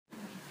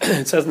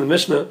it says in the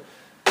Mishnah,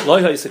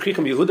 Loi hay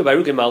sekrikim Yehuda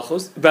barugim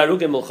malchus,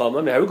 barugim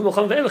milchama, meharugim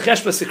milchama ve'el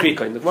chesh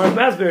b'sekrikoin. The Gemara of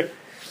Masber,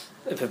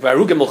 if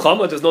barugim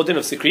milchama, there's no din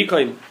of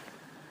sekrikoin.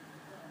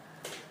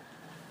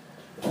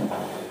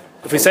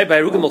 If we say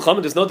barugim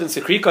milchama, there's no din of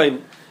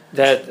sekrikoin.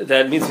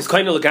 That means he's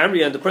kind of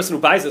legamri, and the person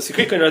who buys the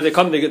sekrikoin, or they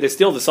come, they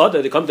steal the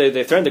soda, they threaten,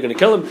 they're going to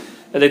kill him,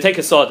 and they take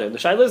his soda. And the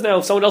shaila is now,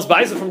 if someone else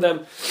buys it from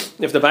them,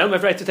 if the Boehm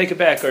have right to take it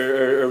back,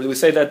 or we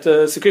say that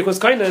sekrikoin was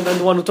kind, and then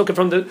the one who took it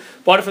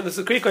bought it from the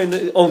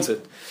sekrikoin owns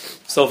it.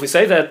 So if we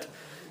say that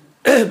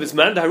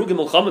bisman the harugim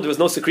milchama there was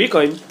no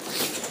sekrikoin,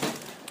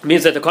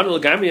 means that the kind of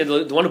legamri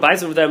and the one who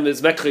buys it from them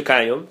is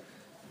mekrikayim.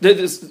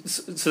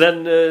 So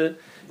then,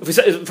 if we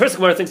say first, the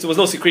Gemara thinks there was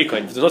no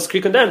sekrikoin. If there was no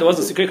sekrikoin then, there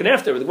wasn't sekrikoin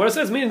after. But the Gemara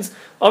says means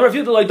I'll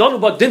review the don't know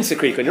about din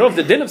sekrikoin. You know, if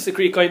the din of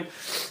sekrikoin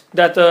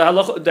that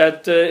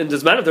in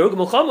this man of the harugim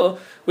milchama,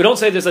 we don't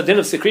say there's a din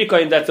of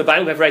sekrikoin that the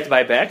Boehm have right to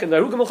buy back. And the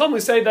harugim milchama we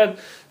say that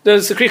the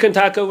sekrikoin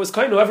taka was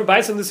kind. Whoever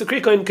buys from the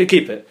sekrikoin could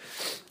keep it.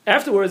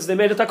 Afterwards, they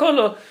made a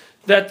takana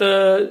that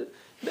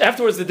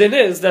afterwards the din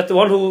is that the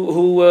one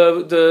who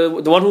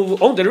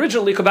owned it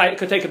originally could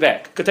take it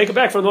back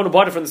from the one who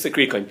bought it from the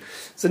sekrikoin.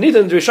 So neither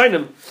in the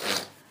Rishonim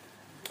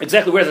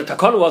exactly where the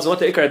takana was and what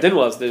the ikar din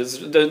was.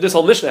 This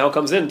whole Mishnah how it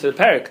comes into the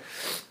parak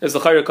is the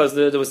chayr because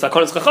there was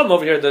takanas chacham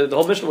over here. The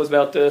whole Mishnah was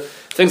about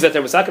things that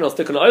they're misakin al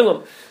sticking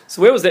oilam.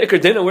 So where was the ikar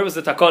din and where was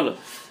the takana?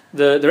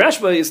 The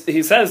Rashba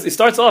he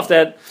starts off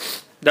that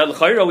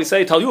l'chayra we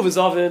say talyuv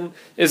izavin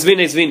is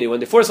vinei zvini when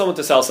they force someone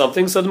to sell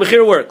something, so the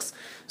mechir works.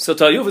 So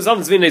talyuv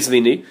izavin is vinei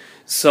zvini.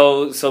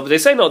 So they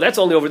say no, that's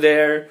only over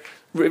there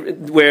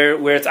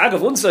where it's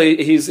agav unsa.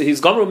 He's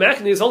gomru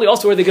makni is only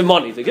also where they give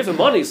money. They give him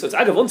money, so it's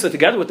agav unsa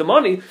together with the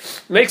money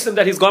makes him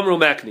that he's gomru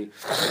makni.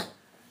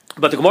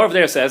 But the Gemara over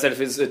there says that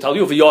if it's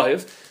talyuv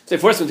v'yohiv, they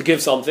force him to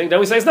give something, then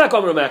we say it's not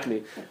gomru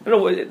makni. I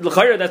don't know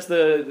l'chayra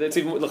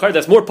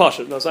that's more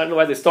pashut. No, so I don't know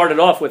why they started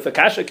off with the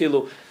kasha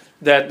kilu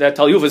that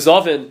talyuv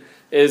izavin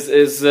is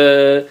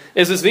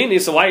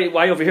zvini, so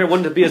why over here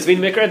wouldn't it be a zvini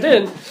maker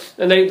adin?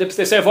 And they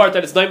say of art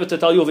that it's daimah to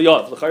talyuv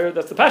v'yav.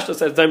 That's the pashto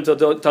says daimah to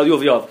talyuv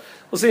v'yav.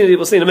 We'll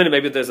see in a minute.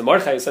 Maybe there's a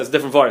marchai that says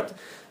different vart.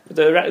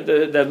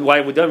 Then why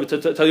we daimah to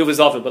talyuv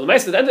v'yavim? But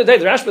at the end of the day,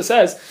 the Rashba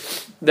says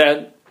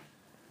that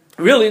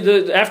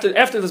really after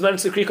this man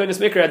sekrikon is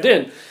maker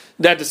adin,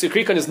 that the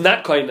sekrikon is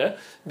not koine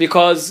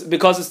because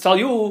it's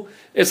talyuv.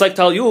 It's like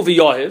talyuv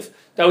v'yahiv.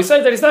 Now we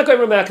say that he's not going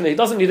to makne. He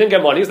didn't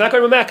get money. He's not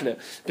going to makne.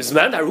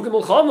 Bisman harugim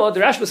milchama. The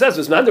Rashba says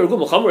bisman harugim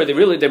milchama. Where they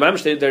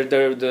mamish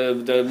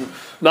the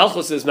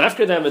malchus is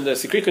mafker them, and the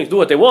sekrikon can do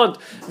what they want.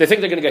 They think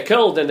they're going to get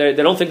killed, and they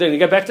don't think they're going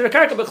to get back to the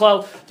karka.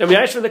 B'klal they're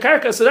miyash from the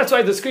karka. So that's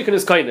why the sekrikon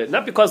is kind.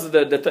 Not because of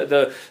the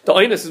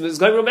oinus is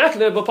going to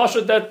makne, but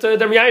pashut that they're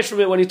miyash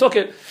from it when he took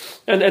it,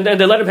 and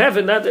they let him have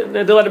it.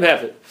 They let him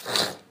have it.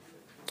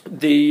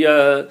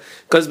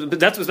 Because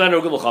that's bisman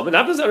harugim milchama.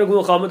 Not bisman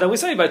harugim milchama. Then we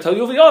say by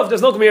talyuv v'yav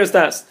there's no gemiras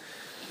das.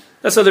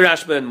 That's how the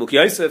Rashba and Muki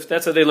Yosef,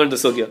 that's how they learned the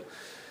sugya.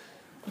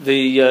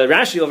 The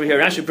Rashi over here,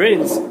 Rashi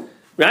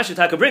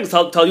Taka brings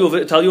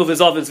Talyuv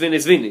Izov and Zvini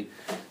Zvini.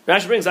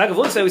 Rashi brings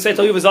Agav say we say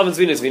Talyuv Izov and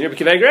Zvini Zvini,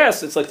 B'kivei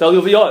Gras, it's like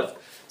Talyuv Yod.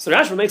 So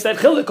Rashi makes that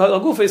chiluk.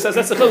 Agufa says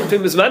that's the chiluk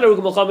between Bizman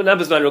Rugum Milchama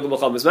and Bizman Rugum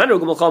Milchama. Bizman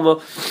Rugum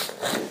Milchama,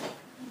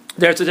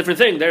 there it's a different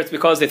thing. There it's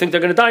because they think they're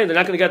going to die and they're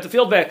not going to get the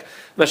field back.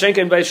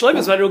 Mashenkin by Shloim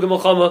Bizman Rugum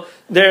Milchama,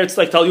 there it's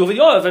like Talyuv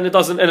Yod and it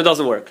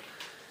doesn't work.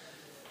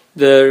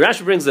 The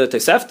Rashi brings the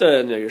Tosefta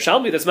and the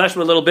Yerushalmi that's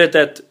mashma a little bit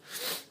that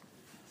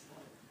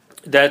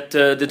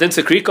the din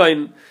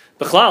sekrikoin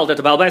b'chlal that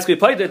the Baal Bayis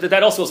paid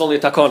that also was only a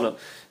takana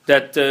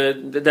that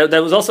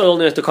was also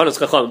only a takana's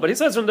chacham. But he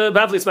says from the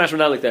Bavli it's mashma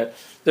not like that.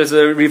 There's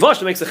a rivash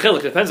that makes a chiluk.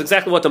 It depends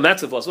exactly what the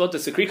matzav was, what the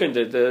sekrikoin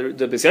did.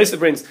 The Beis Yosef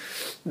brings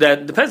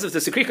that depends if the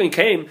sekrikoin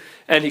came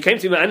and he came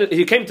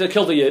to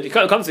kill the yid. He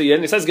comes to the yid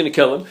and he says he's going to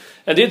kill him,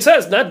 and the yid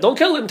says don't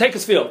kill him, take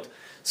his field.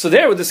 So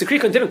there, the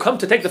sekrikon didn't come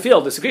to take the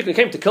field. The sekrikon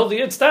came to kill the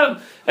yid stam,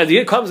 and the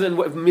yid comes in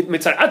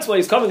mitzar atzma.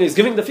 He's coming, he's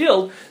giving the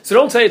field. So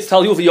don't say it's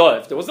talyuv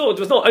yoev. There was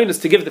no onus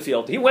to give the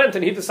field. He went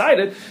and he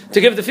decided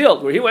to give the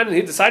field. Where he went and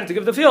he decided to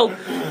give the field,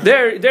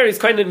 there he's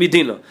kind of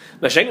medina.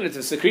 Mashengen, if the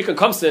sekrikon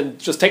comes in and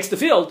just takes the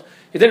field,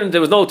 there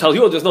was no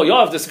talyuv, there's no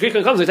yoev. The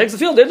sekrikon comes and takes the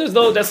field. Then there's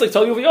no that's like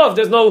talyuv yoev.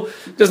 There's no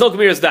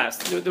gemiras das.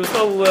 There was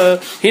no.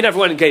 He never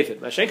went and gave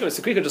it. Mashengen, the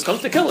sekrikon just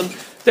comes to kill him.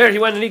 There he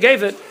went and he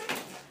gave it.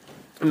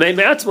 So the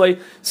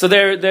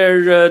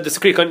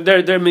sekrikon,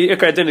 their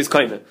ikar din is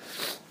kaina.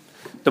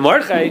 The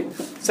Marchai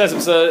says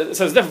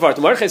a different part.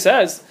 The Marchai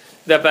says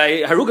that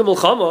by harugim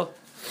milchama,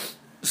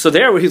 so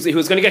there he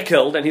was going to get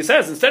killed, and he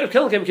says instead of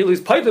killing him, he's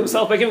paid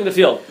himself by giving the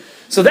field.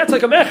 So that's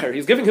like a mecher.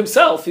 He's giving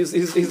himself.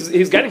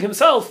 He's getting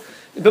himself.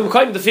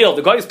 The field.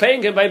 The guy is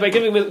paying him by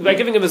giving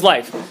him his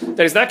life.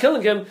 That he's not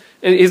killing him.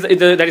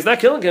 That he's not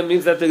killing him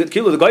means that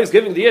the guy is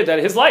giving the yid that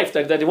his life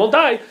that he won't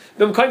die.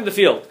 The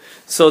field.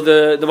 So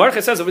the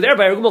Marchai says over there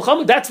by Rugum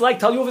Milchama that's like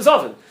Talyuv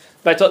Izavin.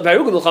 By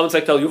Rugum Milchama it's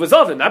like Talyuv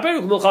Izavin. Not by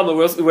Rugum Milchama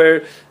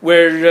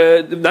where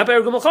not by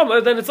Rugum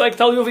Milchama then it's like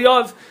Talyuv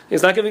Yav.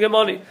 He's not giving him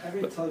money.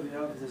 Every Talyuv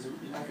Yav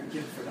you're not going to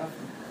give for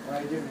nothing. Why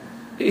are you giving him?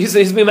 He's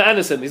being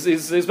ma'anis him.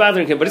 He's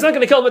bothering him, but he's not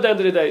going to kill him at the end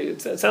of the day.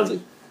 It sounds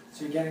like.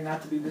 So you're getting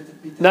not to be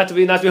beaten. Not to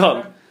be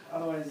hung.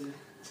 Otherwise.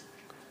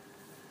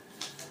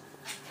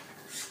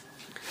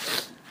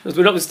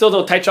 We still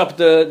don't touch up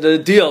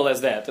the deal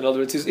as that. In other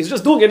words, he's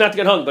just doing it not to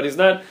get hung, but he's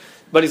not.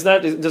 But he's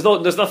not. There's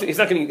nothing.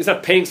 He's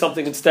not paying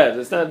something instead.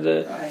 It's not.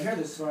 I hear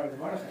this story of the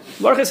Mordechai.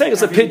 Mordechai is saying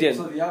it's a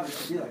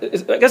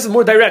pidyon. I guess it's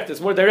more direct.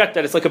 It's more direct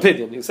that it's like a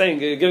pidyon. He's saying,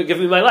 "Give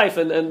me my life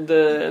and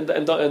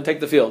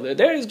take the field."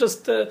 There he's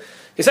just.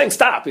 He's saying,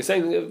 "Stop." He's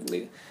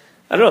saying,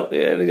 "I don't know."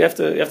 You have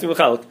to be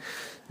mechalik.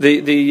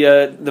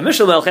 The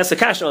Mishnah Melch has a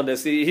cash on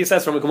this. He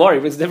says from a Gemara, he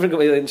brings different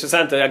in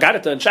Shasanta,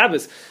 Agarata and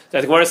Shabbos,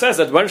 that the Gemara says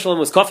that Baruch Shalom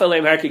was Kofa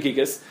Leim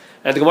Harkikikas,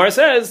 and the Gemara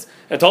says,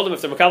 and told him if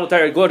they're Makabal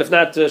Torah, good, if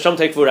not, Sham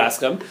Take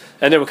Vuraskam,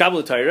 and they're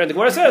Makabal Torah, and the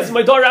Gemara says,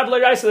 my door Rabbi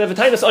Raisa, they have a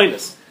Tainus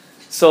Oinus.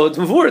 So it's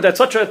Mavur that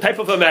such a type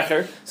of a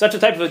mecher, such a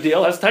type of a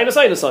deal, has Tainus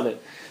Oinus on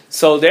it.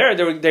 So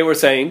they were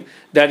saying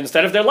that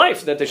instead of their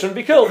life, that they shouldn't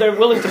be killed, they're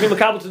willing to be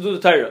Makabal to do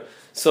the Torah.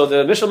 So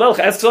the Mishnah Melch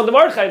asks on the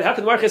Mordechai, how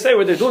can the Mordechai say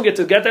where they're doing it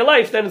to get their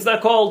life? Then it's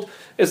not called.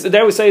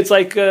 There we say it's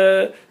like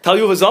Tal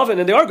Yuva Zovin,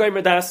 and they are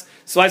Goymer Das.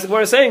 So I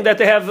is saying that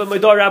they have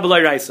Meidor Rabbi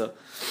Raisa.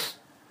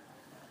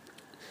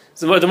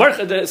 So the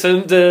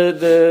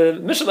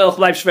Mishnah Melch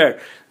bleibt schwer.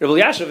 Rabbi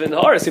Yashav in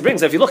the Horace he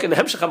brings. If you look in the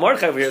Hemshech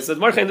Mordechai over here, so the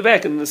Mordechai in the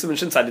back, and the Simon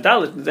Shin Sadi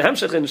Dalit, the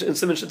Hemshech in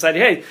Simon Shin Sadi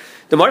Hey,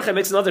 the Mordechai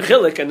makes another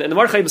chilik, and the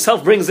Mordechai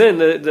himself brings in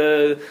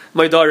the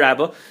Meidor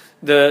Rabbi.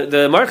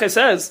 The Mordechai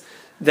says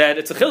that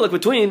it's a chiluk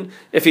between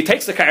if he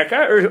takes the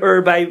karka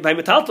or by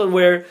metalton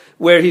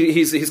where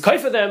he's kai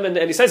for them and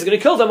he says he's going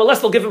to kill them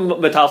unless they'll give him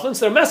metalton,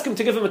 so they're masking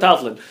to give him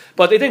metalton,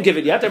 but they didn't give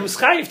it yet. They're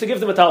mischayiv to give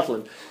them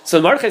metalton. So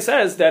Mordechai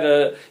says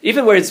that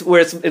even where it's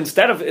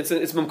instead of it's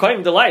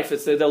memkayim the life,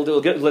 they'll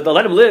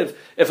let him live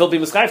if he'll be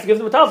mischayiv to give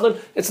them metalton.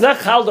 It's not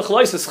chal the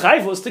chlois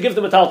chayvus to give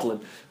them metalton.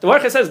 The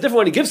Mordechai says it's different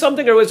when he gives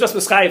something or when he's just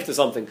mischayiv to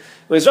something.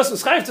 When he's just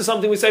mischayiv to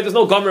something, we say there's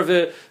no gomer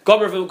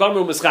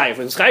mischayiv.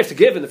 When mischayiv to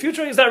give in the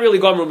future, he's not really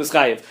gomer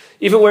mischayiv.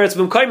 Even where it's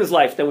b'mkayim his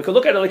life, then we can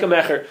look at it like a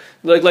mecher,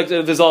 like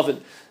the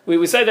Vizovin.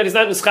 We say that he's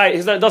not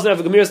mischayiv. Doesn't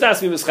have a gemiras das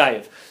to be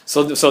mischayiv.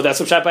 So that's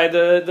what shot by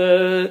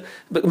the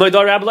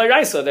Meidor Rabbi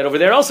Raisa. That over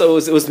there also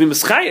it was to be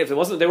mischayiv. It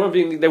wasn't. They weren't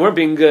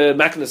being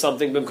makna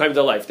something b'mkayim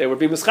their life. They were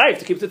being mischayiv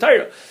to keep the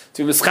Torah.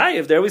 To be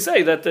mischayiv, there we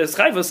say that the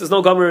schayvus there's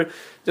no gomer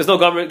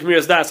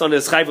gemiras das on the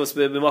schayvus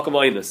b'makom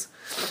oinus.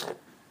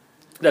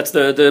 That's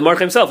the Mark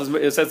himself.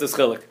 It says this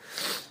chilik.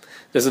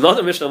 There's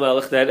another Mishnah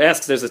Melech that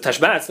asks, there's a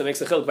tashbatz that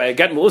makes a chiluk by a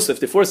get mu'usif,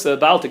 they force a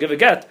Baal to give a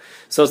get,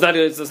 so it's not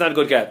a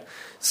good get.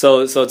 So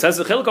it says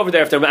the chiluk over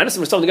there, if they're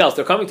ma'anisim or something else,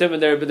 they're coming to him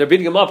and they're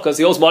beating him up because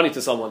he owes money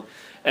to someone.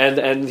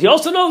 And he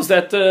also knows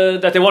that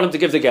they want him to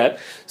give the get.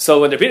 So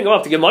when they're beating him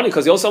up to give money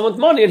because he owes someone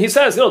money, and he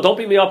says, don't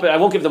beat me up, I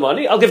won't give the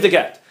money, I'll give the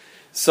get.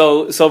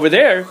 So over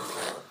there,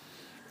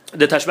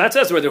 the Tashmat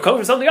says where they're coming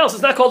from something else,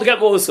 it's not called the get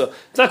mu'usa.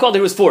 It's not called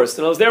he was forced.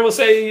 And there we'll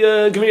say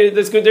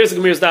there's a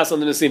Gemira's das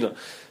on the Nesina.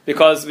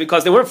 Because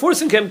they weren't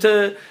forcing him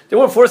to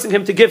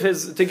give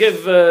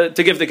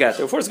the get.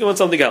 They were forcing him on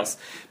something else.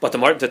 But the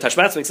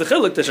Tashbatz makes a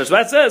chiluk. The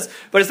Tashbatz says,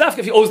 but it's not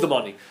if he owes the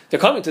money. They're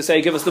coming to say,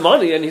 give us the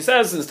money, and he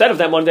says instead of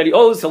that money that he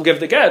owes, he'll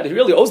give the get. He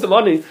really owes the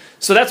money,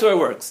 so that's where it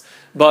works.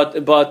 But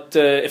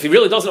if he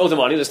really doesn't owe the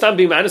money, there's time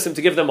being manasim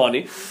to give them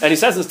money, and he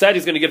says instead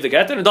he's going to give the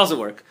get, then it doesn't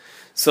work.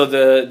 So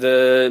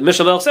the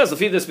Mishnah Melch says, if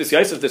this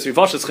B'siyais, if this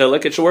Rivash's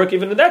chiluk, it should work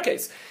even in that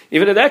case.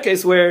 Even in that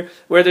case where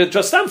they're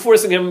just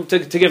forcing him to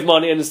give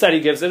money and instead he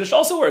gives it should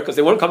also work, because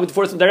they weren't coming to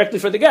force him directly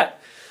for the get.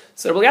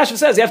 So Rabbi Yashav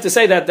says you have to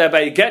say that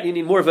by get you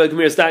need more of a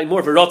gemiras da, more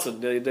of a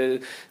rotzen.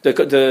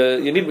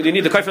 You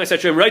need the kaifnai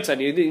satrim right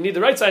side. You need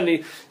the right side.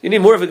 You need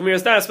more of a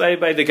gemiras das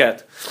by the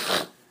get.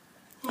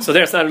 So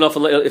there's not enough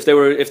if they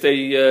were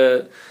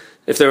kaifrim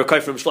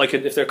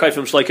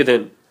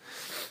shleikadin.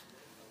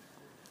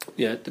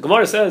 Yeah, the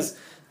Gemara says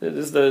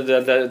this is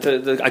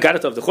the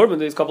agadat of the Churban.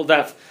 These couple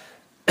daf.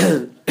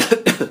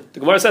 The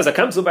Gemara says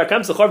akamzu bar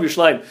kamzu chorv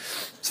Yerushalayim.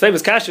 It's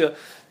famous kasha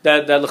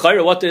that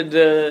l'chayra what did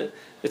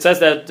it says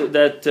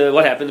that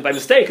what happened by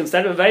mistake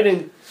instead of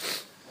inviting.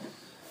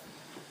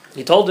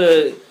 He told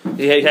there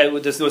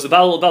was a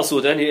Baal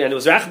Suda and it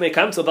was Rachmei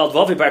Kamsa Baal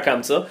Dvavi Bar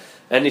Kamsa,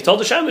 and he told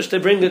the Shamish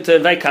to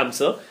invite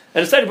Kamsa,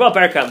 and instead he brought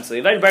Bar Kamsa. He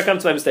invited Bar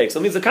Kamsa by mistake. So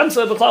it means the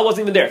Kamsa B'klal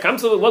wasn't even there.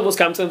 What was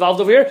Kamsa involved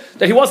over here?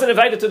 That he wasn't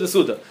invited to the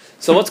Suda.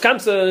 So what's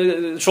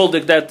Kamsa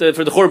shuldig that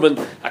for the Churban?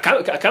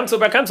 Kamsa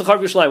Bar Kamsa Chorv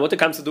Yerushalayim. What did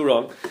Kamsa do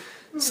wrong?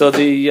 So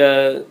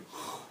the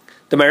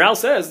Maral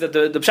says that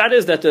the pshat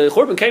is that the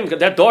Churban came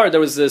that door. There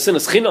was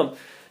sinas chinam.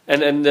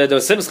 And there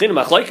was sinas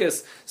chinam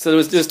machlokes.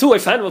 So there's two way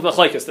fan with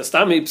machlokes. The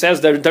Stami says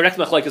they're direct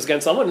machlokes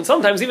against someone, and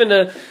sometimes even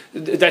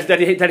that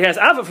he has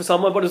ava for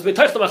someone, but it's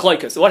b'toich the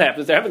machlokes. So what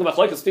happens? They're having a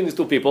machlokes between these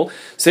two people.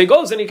 So he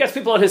goes and he gets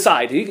people on his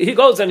side. He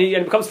goes and he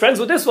becomes friends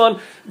with this one.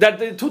 That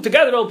the two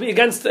together will be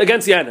against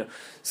Yana.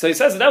 So he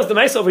says that was the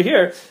mice over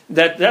here.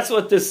 That's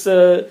what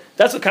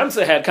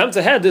Kamsa had.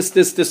 Kamsa had this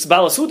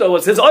Balasuda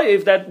was his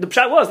oyev. That the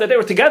pshat was that they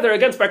were together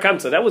against Bar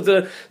Kamsa. That was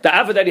the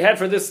ava that he had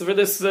for this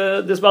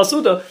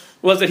Balasuda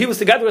was that he was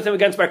together with him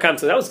against Bar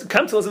Kamsa. That was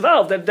Kamsa was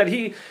involved. That that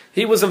he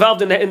was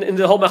involved in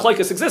the whole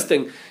machlokes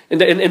existing in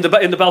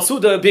the Baal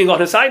Suda being on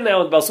his side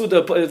now, and Baal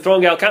Suda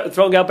throwing out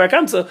Bar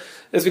Kamsa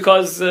is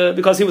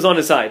because he was on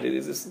his side.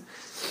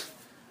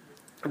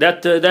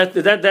 That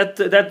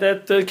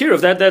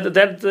kiruv,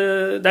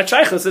 that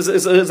shaychus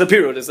is a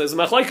period, is a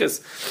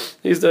machlokes.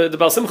 He's the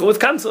Baal Simcha with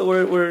Kamsa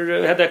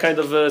were had that kind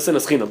of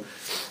sinas chinam.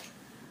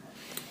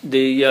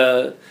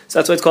 So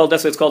that's why it's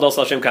called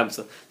also Hashem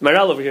Kamsa. The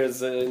Maral over here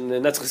is in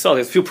Netzach Yisrael. He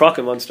has a few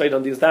prokim on straight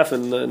on these daf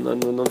and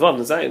Vav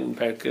and Zayin,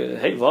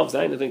 hey Vav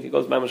Zayin. I think he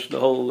goes mamash the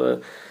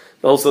whole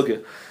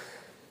sugya.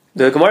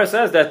 The Gemara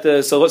says that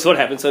so what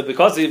happened? So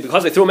because they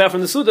threw him out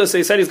from the Suda, so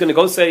he said he's going to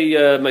go say he's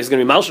going to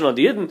be malshan on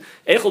the Yidden.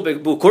 Echel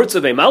bu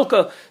kurza be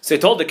malka. So he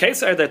told the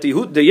Kesar that the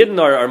Yidden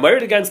are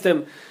married against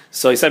him.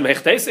 So he said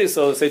mechtesi.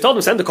 So he told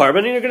him send the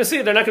carbon, and you're going to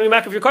see they're not going to be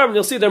back of your carbon.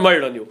 You'll see they're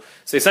married on you.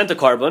 So he sent the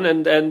carbon,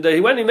 and he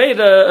went and he made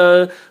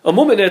a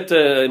mum in it,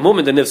 mum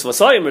in the nivs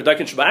vasayim or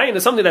dakin shba'ayin.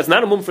 It's something that's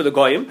not a mum for the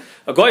goyim.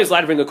 A goy is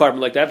allowed to bring a carbon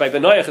like that. By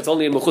benoyach, it's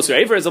only mechusar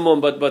aver is a mum,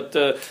 but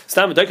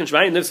stam dakin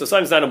shba'ayin nivs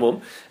vasayim is not a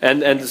mum.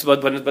 And in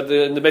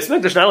the base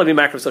mikdash not allowed to be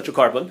macro of such a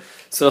carbon.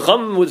 So the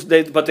chum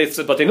but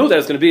they knew that it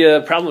was going to be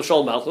a problem with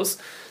shol malchus.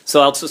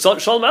 So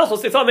shol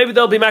malchus they thought maybe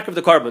they'll be macro of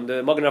the carbon.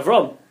 The Magen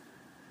Avram.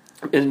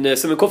 In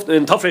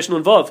Tafresh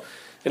Nun Vav,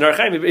 in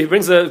Archaim, he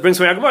brings from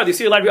Yagamar. You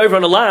see a lot over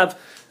on a lav.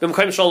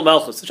 B'mkayim Shalom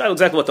Malchus. I know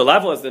exactly what the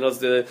lav was. It was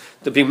the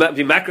be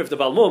makriv of the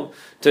Balmum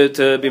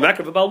to be makriv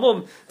of the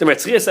Balmum. The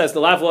Metzriya says the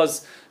lav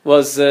was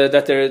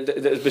that they're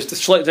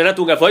not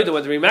doing avodah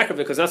when they're being makriv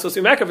because they're not supposed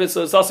to be makriv.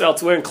 So it's also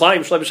elsewhere in Klaim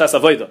Shlei B'Shas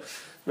Avodah.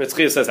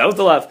 Metzriya says that was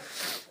the lav.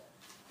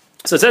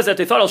 So it says that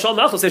they thought al Shalom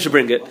Malchus they should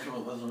bring it.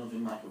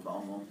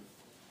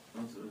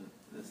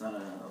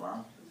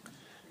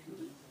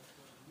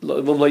 I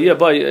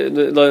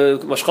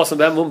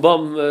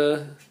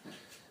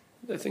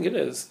think it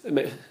is. I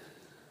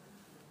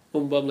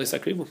don't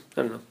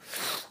know.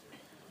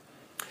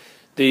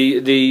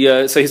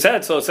 So he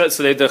said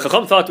the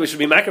Chacham thought we should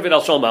be makravit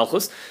al shol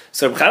malchus.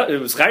 So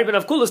Rabbi ben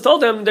Avkulas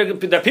told them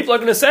that people are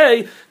going to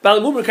say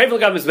Balmum rekevel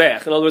gam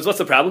mizbeach. In other words, what's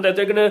the problem? That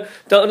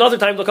another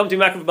time they'll come to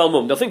be makravit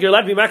Balmum. They'll think you're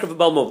allowed to be makravit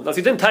Balmum. Now,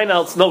 he didn't tie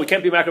out. No, we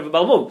can't be makravit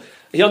Balmum.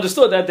 He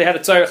understood that they had a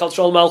tzarech al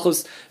shol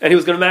malchus, and he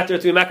was going to matter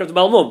to be makravit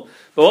Balmum.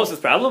 But what was his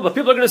problem? But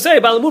people are going to say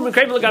Balmum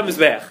rekevel gam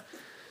mizbeach.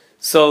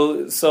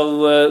 So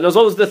what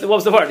was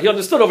the part? He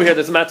understood over here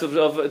that it's a matter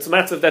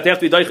of that they have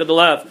to be doichad the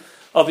lav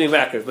of being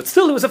makriv. But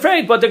still he was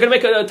afraid, but they're going to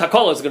make a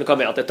takola is going to come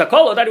out. The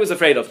takola that he was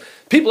afraid of.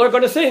 People are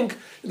going to think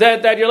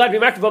that you're allowed to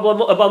be makriv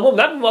about mum,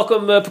 not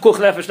welcome pekuch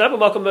nefesh, not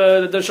welcome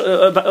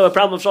the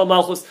problem of shal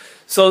malchus.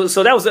 So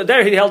that was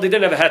there he held he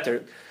didn't have a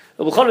heter.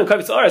 He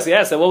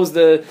asked,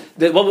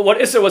 what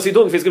Isser was he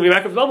doing if he's going to be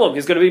makriv balmum?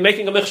 He's going to be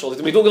making a michshol. He's going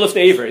to be doing a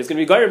lifnei iver. He's going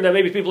to be garim that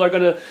maybe people are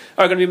going to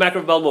be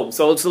makriv balmum.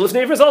 So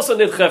lifnei iver is also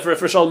nidcha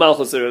for shal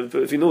malchus.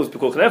 If he knows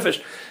pekuch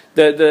nefesh,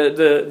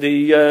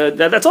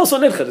 that's also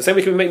nidcha. The same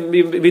way he can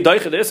be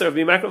doicha the Isser of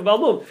being makriv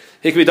balmum.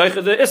 He can be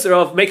doicha the Isser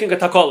of making a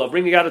takola, of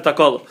bringing out a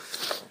takola.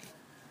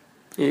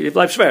 If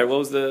life shver,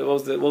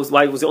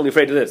 why was he only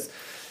afraid of this?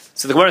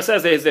 So the Gemara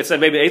says they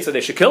said maybe Eitzah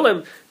they should kill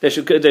him. They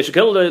should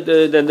kill then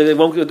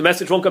the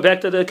message won't come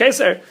back to the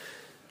Kesar.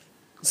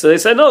 So they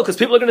said no because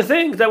people are going to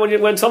think that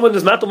when someone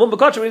is matal mum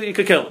b'kachim you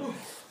could kill him.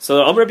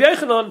 So Amr Rabbi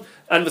Yochanan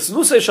and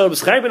v'snusay shal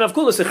b'schayim ben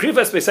avkulas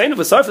echrives beiseinu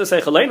v'sarf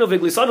l'seichaleinu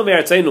v'glisanu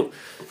me'artzeinu.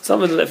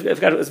 Someone I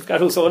forgot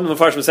who. So one of the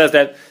Mepharshim says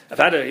that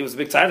he was a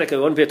big tzaddik, it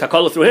wouldn't be a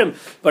takola through him.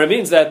 But it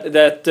means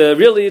that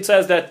really it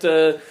says that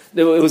it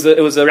was a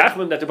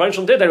rachman that the Baruch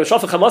Shalom did that it was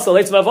shafach hamas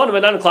leitzim avonim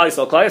and not Klal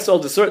Yisrael. Klal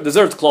Yisrael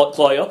deserved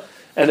kloya.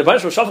 And the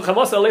Baruch Shalom shafach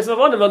hamas leitzim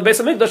avonim on the Beis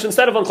Hamikdash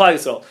instead of on Klal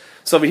Yisrael.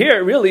 So over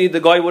here, really, the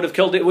guy would have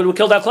killed out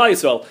Klal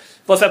Yisrael.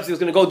 Plus, he was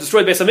going to go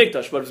destroy Beis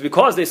Hamikdash, but it was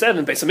because they said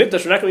in Beis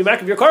Hamikdash we're not going to be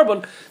back of your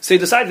carbon, so he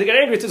decided to get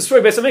angry to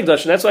destroy Beis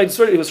Hamikdash, and that's why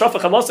he was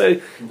shafach hamas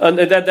and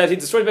that he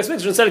destroyed Beis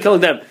Hamikdash instead of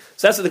killing them.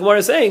 So that's what the Gemara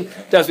is saying.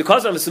 That was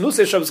because of the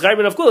senusei shav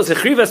zchayim of kulas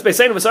hechrives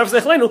beiseinu v'sarf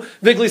zechlenu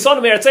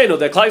v'glisanu me'artzeinu.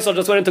 That Klal Yisrael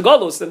just went into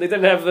Golus, and they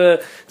didn't have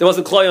there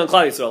wasn't kloy on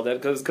Klal Yisrael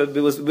because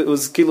it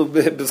was kilu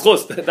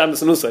b'schus not the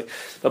senusei.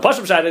 But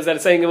Pasham Shad is that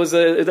it's saying it was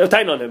a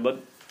time on him, but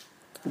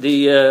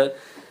the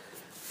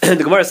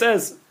Gemara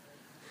says.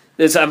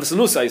 It's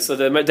Amvasanusai. So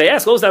they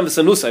ask, what was the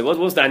Amvasanusai? What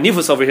was the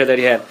Anivus over here that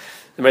he had?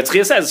 The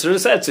Metzriya says,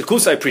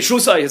 Tzidkusai,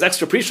 Prishusai, his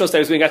extra Prishus that he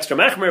was being extra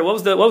Machmer. What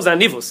was the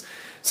Anivus?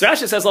 So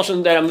Rashi says,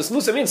 Lashon, that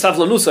Amvasanusai means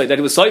Savlanusai, that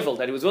he was soivel,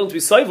 that he was willing to be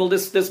soivel,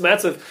 this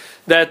matzav,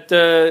 that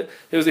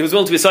he was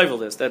willing to be soivel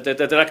this, that they're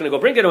not going to go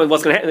bring it, and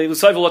what's going to happen, he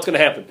was soivel, what's going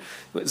to happen.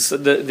 So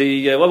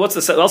what's the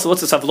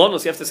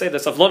Savlonus? You have to say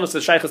that Savlonus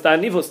is Shaychas da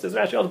Anivus. There's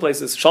Rashi other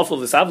places, Shafel,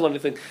 the Savlon, you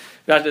think.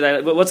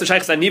 What's the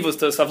Shaychas da Anivus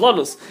to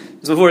Savlonus?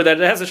 It's before that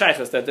it has a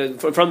Shaychas,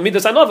 that from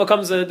Midas Anova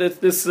comes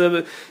this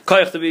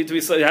koyach to be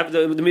have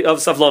of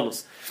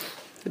Savlonus.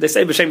 They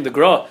say b'shem the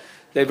Gra.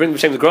 They bring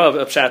b'shem the Gra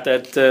of Pshat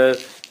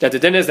that the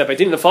din is that by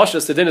din of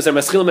Fashas the din is they're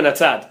meschil min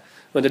atzad.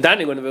 When the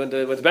daning when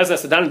the Bezdin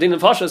the daning din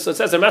of Fashas, so it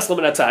says they're meschil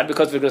min atzad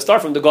because we're going to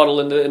start from the Gadol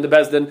in the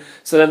Bezdin.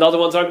 So then the other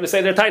ones are going to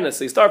say they're tainas.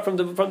 So you start from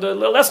the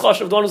less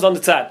Chash of the one who's on the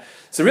tzad.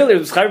 So really,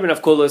 the B'schayim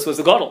of Kulas was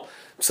the Gadol.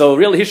 So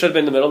really, he should have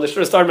been in the middle. They should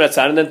have started at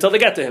tzad, and then until they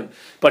get to him.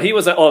 But he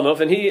was an onuf,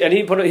 and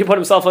he put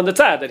himself on the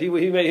tzad. That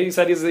he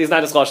said he's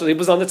not as chashuv. He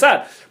was on the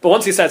tzad. But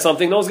once he said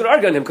something, no one's going to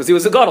argue on him because he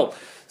was a gadol.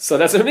 So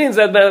that's what it means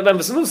that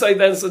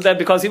that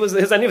because he was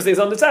his anivus, he's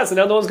on the tzad, so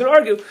now no one's going to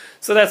argue.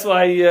 So that's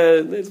why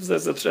that's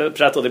a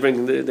pshat. They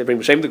bring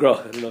b'shem the gra.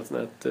 I don't know. It's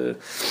not.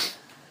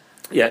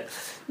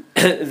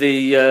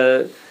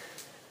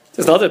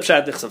 There's another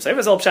pshat. Some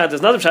sefer all pshat.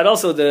 There's another pshat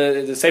also.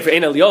 The sefer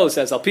Ein Elio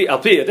says alpi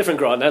a different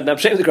gra, not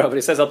b'shem the gra, but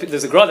he says alpi.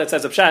 There's a gra that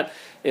says a pshat.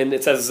 And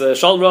it says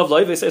Shalom Rav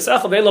Loiv says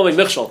Achav Ein Lo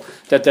Michshol,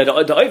 that the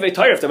Oivei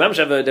Torah, if the Mamish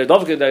have the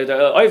Dovke, the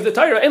Oiv the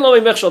Torah Ein Lo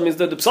Michshol means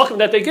the psachim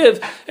that they give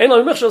Ein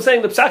Lo Michshol,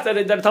 saying the psak that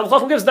the Talmud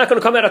Chacham gives is not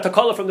going to come out of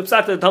takala from the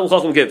psak that the Talmud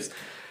Chacham gives.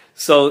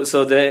 So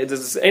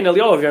there's Ein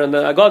Elio over here on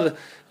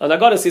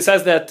Agodas, he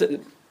says that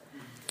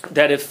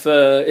if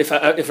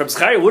Reb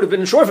Zechariah would have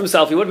been sure of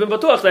himself, he would have been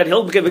batuach that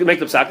he'll make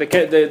the psak.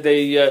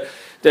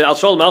 The Al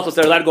Shol Malchus,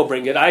 they're allowed to go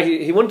bring it.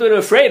 He wouldn't have been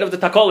afraid of the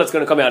takol that's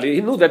going to come out.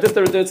 He knew that this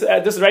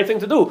is the right thing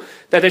to do.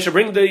 That they should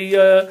bring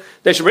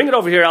it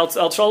over here Al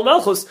Shol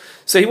Malchus.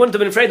 So he wouldn't have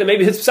been afraid that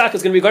maybe his psak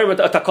is going to be going with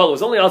a takol. It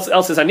was only else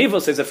his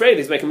anivos. He's afraid.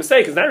 He's making a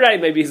mistake. Is that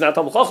right? Maybe he's not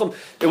Talmud Chacham.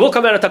 It will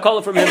come out a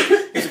takol from him.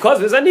 It's because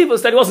of his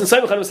anivos that he wasn't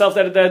saying on himself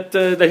that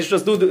he should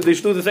just do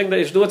the thing that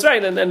he should do what's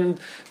right and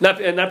not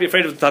be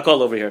afraid of the takol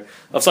over here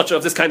of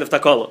this kind of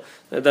takol.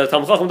 The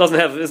Talmud Chacham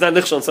is not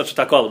nichshon on such a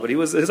takol, but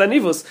his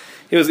anivos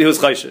he was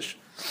chayshish.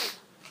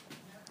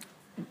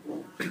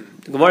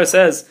 The Gemara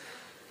says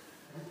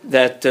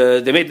that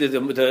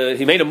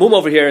he made a mum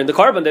over here in the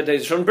carbon that they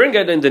shouldn't bring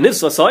it in the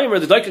nivs vasayim or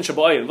the daikin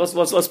shabayim. What's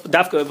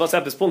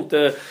happened? Punkt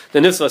the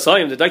nivs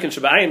vasayim, the daikin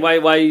shabayim. Why?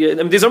 I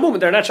mean, these are mum.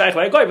 They're not shaykh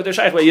by a guy, but they're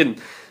shaykh by yidden.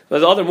 But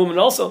the other mum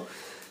also.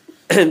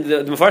 And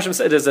the Mefarshim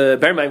said there's a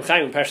Boehm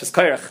Chaim in Parshas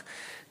Kairach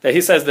that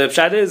he says the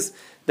pshat is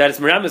that it's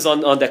Miram is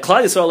on the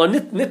Klal Yisrael on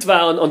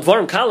nitva on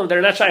dvarim kalam.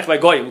 They're not shaykh by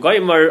goyim.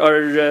 Goyim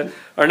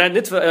are not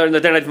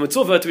nitva, they're not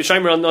mitzvah to be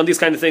shaymer on these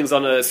kind of things,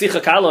 on a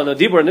sicha kala, on a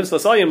dibur, on nivs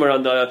vasayim, or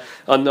on the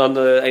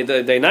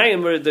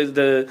einayim, or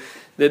the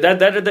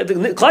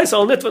Klal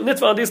Yisrael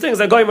nitva on these things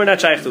that goyim are not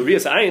shaykh to.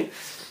 Riyas ayin.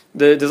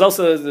 There's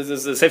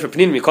a sefer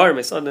Pninim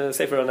Mikarmis on the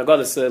sefer on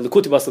Agodas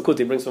Lekuti Bas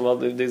Lekuti brings from all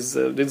these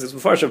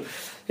Mefarshim.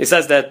 He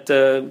says that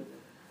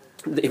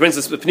he brings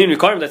this Pninim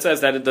Mikarmis that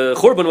says that the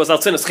Churban was al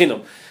sinas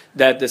chinam.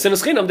 That the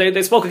sinas chinam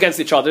they spoke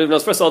against each other.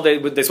 First of all,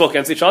 they spoke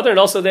against each other, and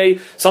also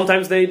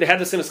sometimes they had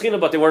the sinas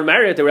chinam, but they weren't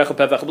married. They were echad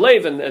pev echad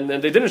bleiv, and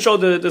they didn't show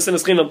the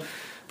sinas chinam,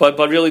 but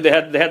really they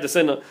had the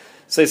sin.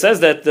 So he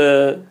says that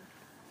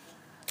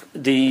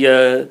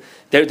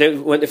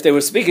if they were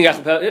speaking,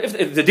 if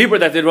the dibur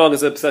that did wrong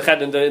is a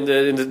psachet in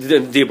the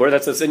dibur,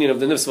 that's the opinion of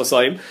the nivs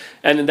vasayim,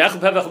 and in the echad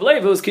pev echad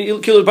bleiv, it was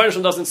kilul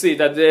barishon doesn't see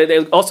that they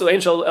also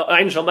ein shal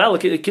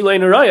malak kilul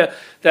ein araya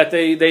that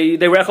they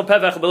were echad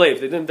pev echad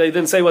bleiv. They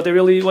didn't say what they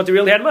really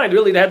had in mind.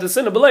 Really, they had the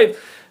sin of bleiv,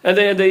 and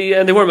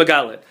they were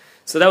megalit.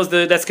 So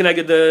that's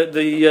connected the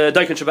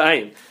daikin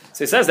shabayin.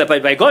 So he says that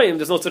by goyim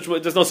there's no such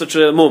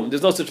mum,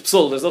 there's no such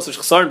psul, there's no such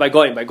chesaron by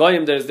goyim. By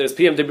goyim there's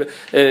pm the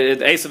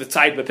ace of its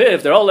side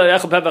bepiv. They're all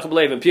echad pev echad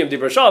bleiv and pm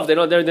dibrashav. They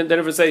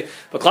never say.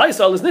 But Klal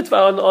Yisrael is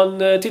nitva on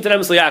titan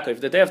emes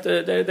liyaakov that they have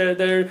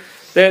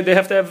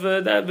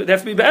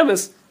to be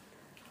be'emes.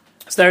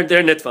 So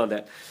they're nitva on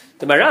that.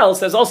 The Maral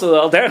says also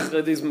al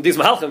derech these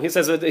mahalchim. He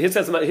says a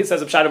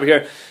pshat over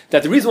here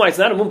that the reason why it's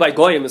not a mum by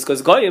goyim is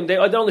because goyim they're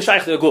only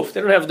shaykh to the guf.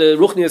 They don't have the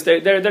ruchnius.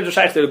 They're just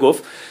shaykh to the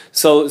guf.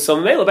 So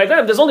mele by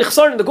them there's only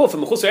chesar in the guf.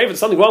 And there's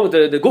something wrong with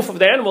the guf of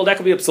the animal that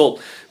could be a psul.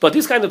 But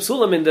these kind of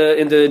psulim in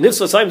the nivs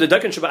vasayim, the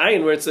dakin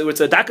shabayin, where it's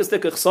a dakas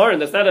dik chesar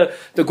and that's not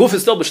the guf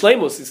is still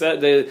b'shleimus. He said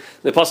the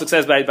pasuk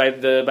says by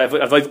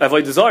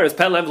avoid desire is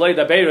pel loy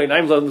dabeir and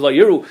I'm lo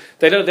yiru.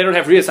 They don't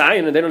have riyas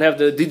ayin and they don't have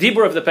the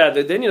dibur of the pad.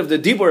 The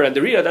dibur and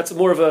the riyah that's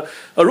more of a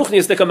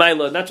ruchnius dik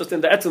maila, not just in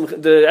the etzim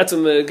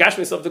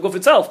gashmis of the guf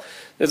itself.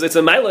 It's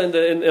a maila of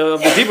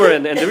the dibur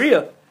and the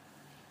riyah.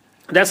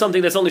 That's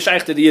something that's only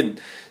shaykh to the yidden.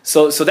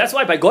 So that's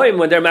why by goyim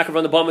when they're makav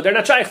on the bomb, they're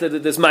not shaykh to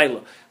this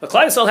maila. But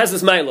Klal Yisrael has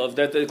this maila of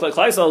that. Klal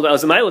Yisrael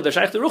has a maila. They're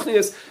shaykh to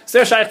ruchnius. So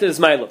they're shaykh to this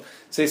maila.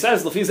 So he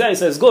says, he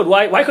says, good.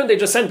 Why couldn't they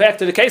just send back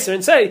to the Kaser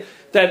and say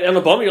that on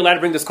a bomb you're allowed to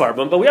bring this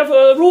carbon, but we have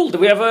a rule,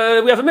 we have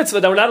a mitzvah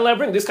that we're not allowed to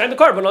bring this kind of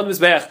carbon on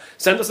mizbeach.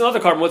 Send us another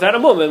carbon without a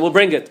mum and we'll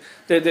bring it.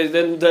 Then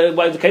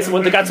the Kaser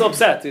when they got so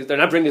upset, they're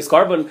not bringing this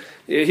carbon.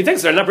 He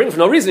thinks they're not bringing it for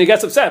no reason. He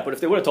gets upset. But if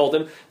they would have told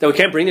him that we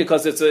can't bring it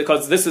because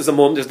this is a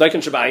mum, there's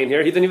daikin shabayin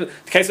here, he didn't even.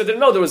 The Kaser didn't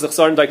know there was a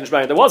chesar in daikin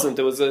shabayin. There wasn't.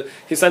 There was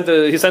he sent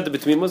the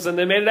betwimus and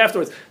they made it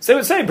afterwards. So they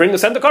would say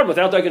send the carbon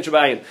without daikin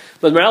shabayin.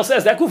 But Maral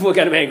says that kufu would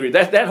get him angry.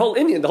 That whole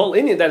Indian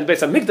that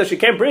based on Mikdash, you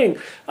can't bring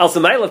al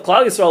samayl of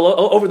Klal Yisrael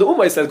over the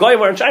Ummah. He says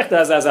goyim aren't shaykh to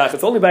azazach.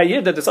 It's only by a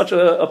yid that there's such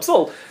a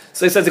psul.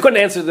 So he says he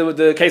couldn't answer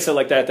the case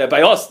like that. That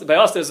by us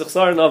there's a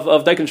chesar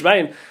of daikin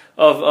shabayin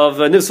of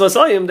nivs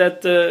vasayim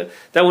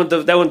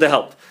that wouldn't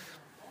help.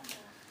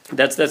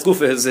 That's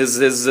Gufa his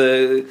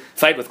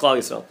fight with Klal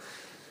Yisrael.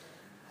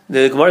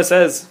 The Gemara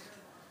says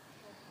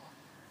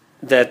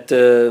that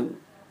the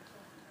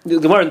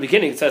Gemara in the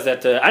beginning says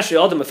that Asher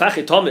Adam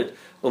Mefachi Tomid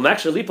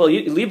Umaksha Lipa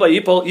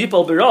Yipol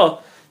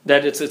Bira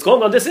that it's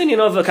going on this Indian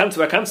of a kamtz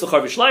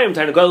Charv Yishlayim,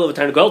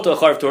 Tarnagol to a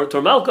Charv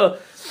Tormalka.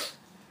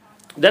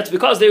 That's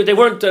because they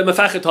weren't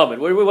mefachet tamid.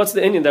 What's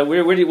the Indian that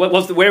where do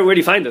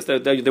you find this? They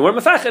weren't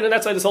mefachet, and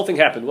that's why this whole thing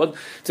happened. What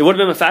if they would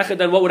have been mefachet?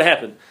 Then what would have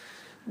happened?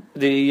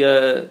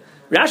 The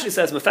Rashi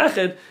says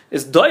mefached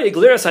is doig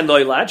liras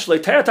hanoilach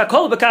leiter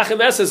takol bekachim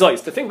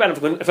esezois. To think about it,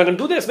 if I'm going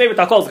to do this, maybe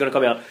takol is going to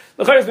come out.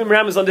 The Chayyim bin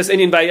Ram is on this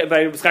Indian by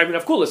describing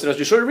Avkulis.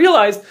 You should have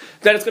realized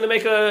that it's going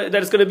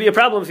to be a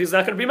problem if he's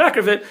not going to be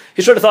makravit.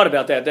 He should have thought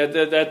about that.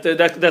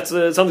 That's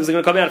something's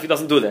going to come out if he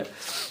doesn't do that.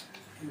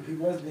 He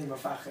was being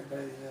mafached by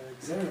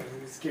Xerah.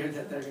 He was scared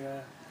that they're going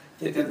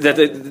to. That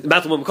the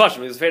Matamum Koshim,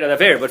 he was afraid of that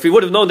air. But if he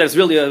would have known that it's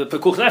really a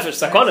Pekuch Nefesh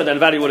Sakona, then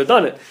Vadi would have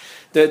done it.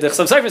 The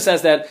Chassam Sofer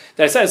says that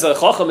it says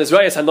Chacham is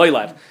Rayas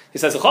HaNoilad. He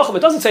says the Chacham,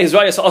 it doesn't say he's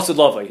Rayas HaAsud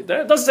Lavai. It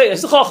doesn't say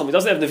he's a Chacham, he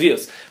doesn't have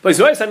Nevius. But his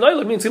Rayas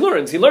HaNoilad means he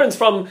learns. He learns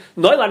from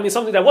Noilad means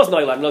something that was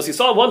Noilad. He knows he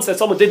saw once that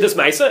someone did this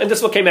Maisa, and this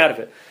is what came out of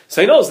it.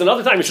 So he knows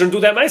another time he shouldn't do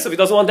that Maisa if he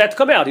doesn't want that to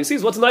come out. He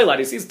sees what's Noilad.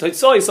 He sees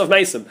Tzois of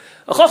Maisim.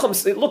 A Chacham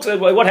looks at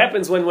what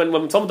happens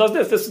when someone does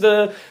this. This is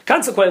the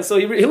consequence. So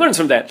he learns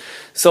from that.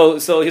 So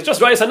he's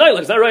just Rayas HaNoilad.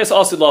 He's not Rayas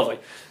HaAsud Lavai.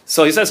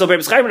 So he says, so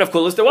Rabbi Chaim of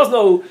Kulis, there was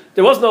no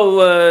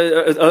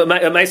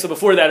Maisa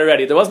before that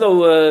already. There was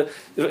no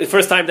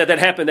first time that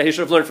happened that he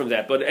should have learned from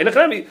that. But in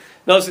Economy,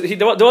 no,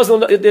 there was no.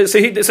 So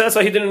that's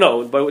why he didn't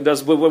know. But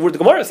the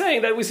Gemara is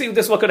saying that we see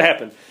this what could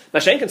happen.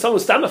 Mashenk and someone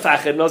who's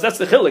tamafached knows that's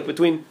the chilik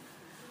between.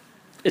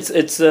 It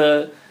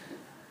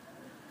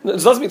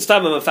doesn't mean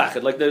stam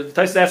mefached. Like the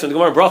Tais after the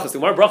Gemara Brachas. The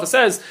Gemara Brachas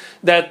says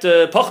that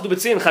pachdu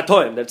b'tzin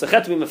chatoim. That's a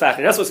chet mefached.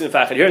 That's what's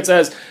mefached. Here it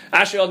says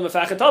asher od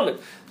mefached tamid.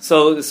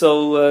 So the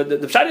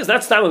pshat is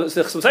not stam. The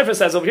Sefer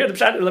says over here the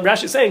pshat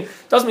Rashi is saying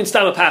doesn't mean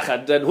stam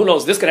mefached. That who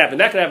knows this could happen,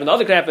 that could happen, the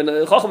other could happen.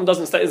 The Chacham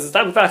doesn't is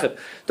stam mefached.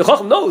 The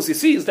Chacham knows, he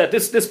sees that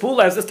this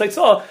pool has this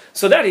teitzah,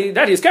 so that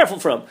he's careful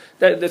from.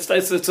 That it's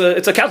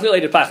a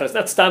calculated pachad. It's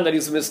not stam that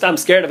he's stam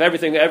scared of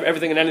everything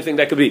and anything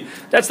that could be.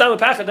 That's stam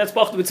mefached. That's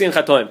pachdu b'tzin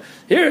chatoim.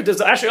 Here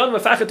there's asher od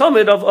mefached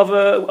tamid of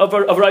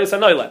Rayas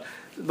HaNoilad.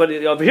 But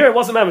over here it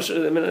wasn't mamish.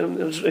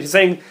 He's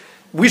saying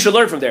we should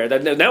learn from there.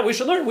 That now we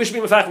should learn. We should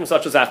be mefached from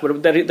such as that.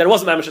 But that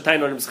wasn't mamish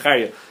atayin on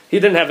Zechariah. He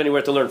didn't have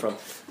anywhere to learn from.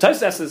 Tais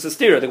says it's a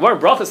steer. The Gemara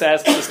Brachas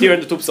asks the steer in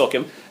the two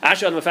psukim.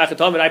 Asher ad mefached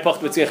tamid I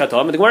pacht b'tzin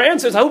chatam. And the Gemara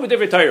answers Hahu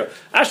b'divrei Torah.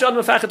 Asher ad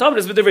mefached tamid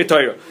is b'divrei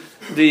Torah.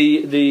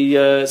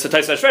 So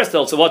Tais says first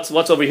still. So what's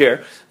over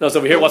here? No, so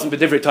over here wasn't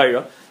b'divrei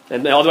Torah,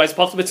 and otherwise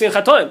pacht b'tzin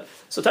chatam.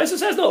 So Tais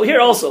says no. Here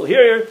also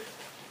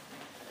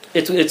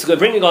it's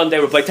bringing on, they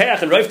were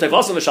Baiteach and Raif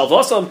Tevasam and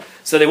Shalvasam,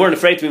 so they weren't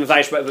afraid to be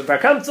Mevaish Bar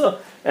Kamtza,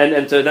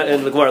 and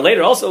the Gemara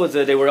later also,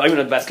 they were Ayman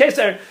and Bas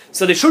Keser,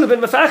 so they should have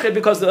been Mefached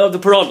because of the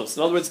Piranus.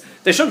 In other words,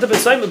 they shouldn't have been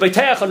saying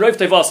Baiteach and Raif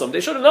Tevasam.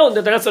 They should have known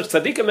that they're not such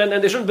tzaddikim,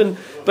 and they shouldn't have been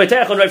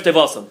Baiteach and Raif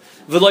Tevasam.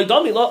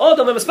 V'loidami la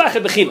Adam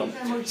Mespached Bechinam.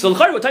 So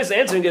L'chari what Taisa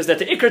answering is that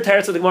the Iker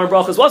Teretz of the Gemara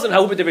Brachas wasn't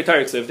how B'divrei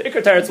Torah. The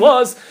Iker Teretz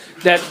was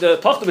that the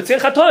Pachtu B'tzin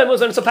Chatoim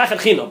was when it's a Pachet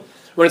Chinam.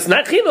 When it's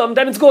not chinam,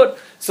 then it's good.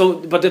 So,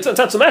 but it's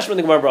not so much from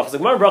the Gemara Brachas. The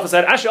Gemara Brachas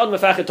said, "Asher ad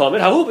mefachet tamid,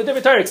 hahu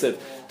b'divrei Torah." The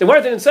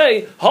Gemara didn't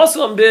say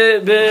haslam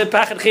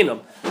b'pachet chinam.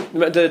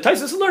 The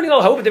Taisus is learning,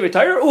 hahu b'divrei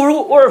Torah,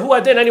 or who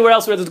had done anywhere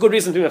else where there's good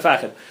reason to be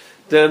mefachet.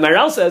 The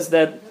Maral says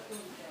that.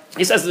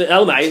 He says the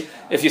Elmai,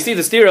 if you see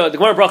the stira, the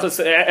Gemara Brachas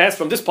asks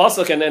from this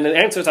pasuk and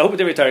answers, I hope it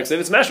If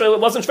it's mashma, it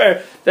wasn't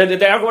fair. The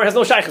Gemara has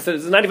no shaykhs.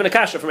 It's not even a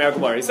kasha from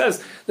Gemara. He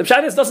says the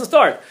pshat doesn't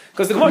start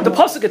because the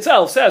pasuk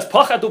itself says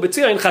pachadu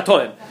b'tzia in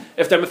chatoim.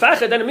 If they're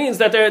mefached, then it means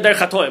that they're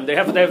chatoim.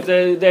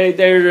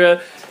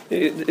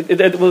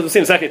 We'll see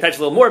in a second. He touches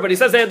a little more, but he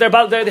says they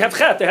have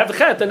chet. They have the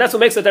chet, and that's what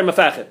makes it they're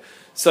mefached.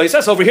 So he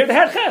says over here they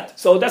had chet,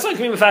 so that's why it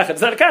can be mefached.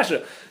 It's not a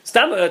kasha.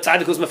 Stam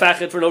tzaddik who's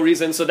mefached for no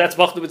reason, so that's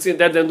bachdu b'tzin.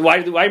 Then why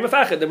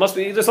mefached? There must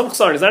be some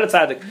chsaron. It's not a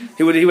tzaddik.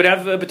 He would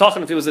have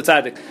betachin if he was a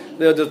tzaddik.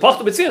 The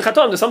bachdu b'tzin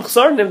chatam. There's some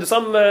chsaron. There's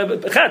some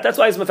chet. That's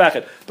why he's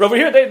mefached. But over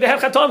here they have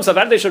chatam. So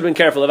they should have been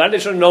careful. They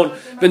should have known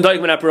ben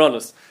doig ben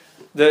aparanos.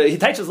 He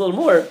teaches a little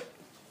more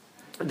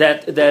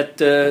that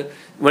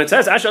when it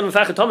says Asher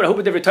Mefachet Tamid, I hope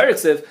it every Torah,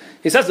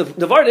 he says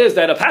the word is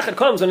that a pachet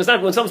comes when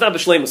someone's not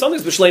b'shleimus.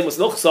 Something's b'shleimus,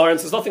 no chsaron,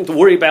 so there's nothing to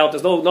worry about.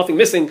 There's nothing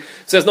missing.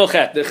 So there's no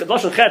chet. The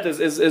lashon chet is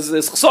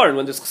chsaron.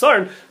 When there's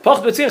chsaron,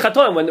 pach b'tzin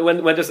chatom. When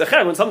there's a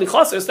chet, when something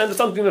chasers, then there's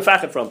something to be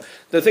mefachet from.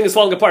 The thing is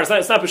falling apart.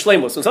 It's not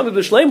b'shleimus. When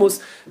something's b'shleimus,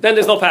 then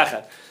there's no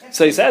pachet.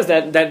 So he says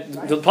that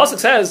the pasuk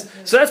says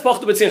so that's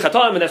pachtu b'tzin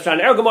chatam, and that's trying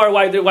to Gemara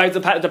why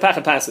the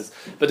pachet passes.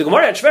 But the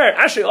Gemara had shver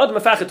asher od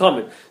mefachet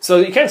tamid. So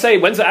you can't say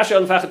when's the asher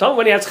od mefachet tamid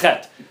when he has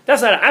chet.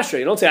 That's not an asher.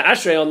 You don't say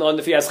asher on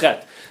if he has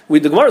chet. The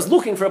Gemara is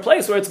looking for a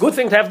place where it's a good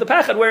thing to have the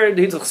pachet, where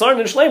he's a chsaron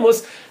and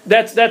shleimus.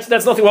 That's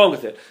nothing wrong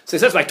with it. So he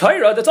says by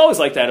Torah, that's always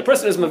like that. A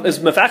person is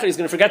mefachet, he's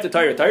going to forget the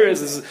Torah. Torah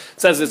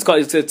says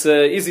it's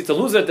easy to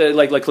lose it,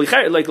 like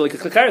klicheres and like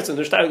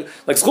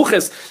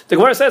zchuches. The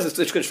Gemara says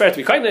it's fair to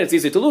be kind. It's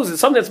easy to lose.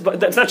 It's something that's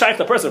that's not shaykh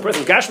the person. A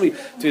person gashmi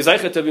to be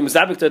zeichet to be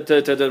mizabik to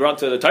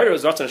the Torah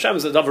is Ratzon Hashem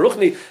is a davar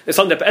ruchni. It's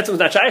something that is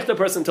not shaykh the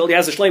person until he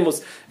has a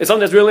shleimus. It's something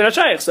that's really not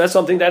shaykh. So that's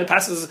something that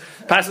passes a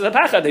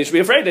pachad. He should be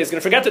afraid. He's going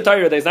to forget the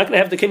Torah. He's not going to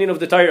have the kinyan of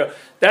the Torah.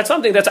 That's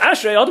something that's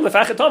ashrei adam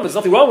mefachet tom. There's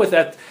nothing wrong with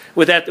that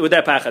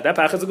pachad. That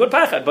pachad is a good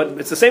pachad, but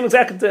it's the same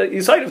exact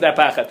side of that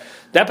pachad.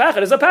 That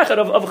pachad is a pachad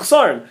of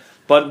chsaron.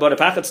 But a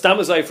pachat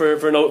stamazai for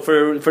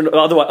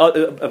otherwise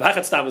a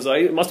pachat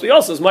stamazai must be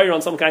also is meir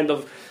on some kind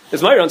of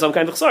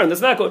chsaron.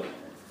 That's not good.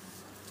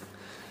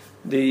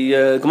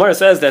 The Gemara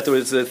says that there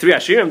was 3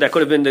 Ashirim that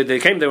could have been. They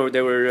came. They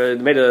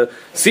made a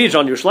siege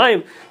on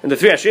Yerushalayim, and the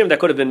 3 Ashirim that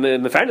could have been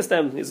mefarnes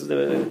them.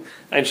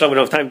 I'm sure we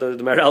don't have time.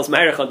 The Maharal's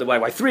Meirach on the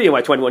why 3 and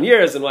why 21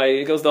 years and why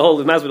it goes the whole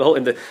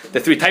and the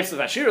 3 types of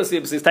Ashiros.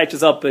 He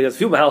touches up. He has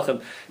few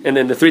Mahalchim, and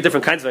then the 3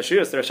 different kinds of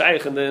Ashiros. There are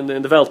Shaykh in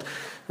the Welt.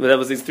 But that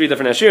was these 3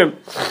 different Ashirim.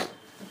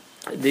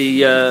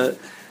 The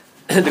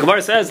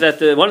Gemara says that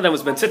one of them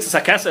was Ben Tzitzis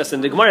HaKesses,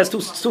 and the Gemara has two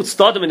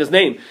stadim in his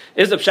name.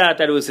 Is the pshat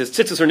that it was his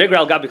tzitzis or nigra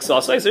al gabik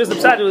ksasai? So is the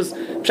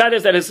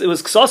pshat that it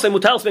was ksasai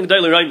mutal being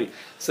doyle roimi.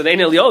 So the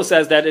Ein Elio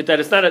says that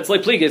it's not, it's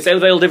like pligi, it's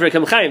elveil divrei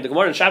kamchaim. The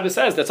Gemara in Shabbos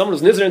says that someone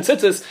who's nizer in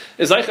tzitzis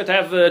is zeichet to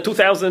have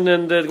 2,000,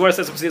 and the Gemara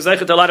says he's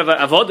zeichet a lot of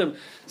avodim.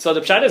 So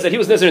the pshat is that he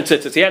was nizer in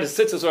tzitzis. He had his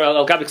tzitzis or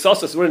al gabik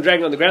ksasas. We weren't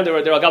dragging on the ground. They were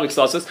al gabik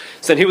ksasas.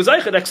 So he was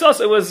zeichet that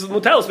ksasai was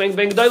mutal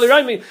being doyle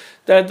roimi.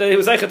 That he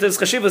was zeichet his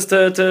chashivas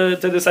to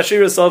the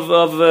sashiras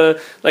of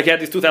like he had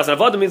these 2,000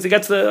 avodim, means he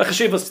gets the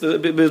chashivas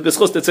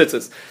b'schus the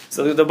tzitzis.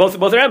 So they're both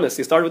are emes.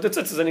 He started with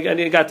the tzitzis and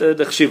he got the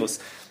chashivas.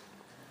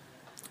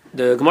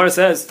 The Gemara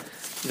says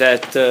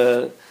that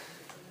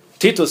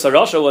Titus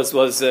Harasha was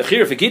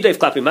chir v'gidev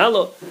klapi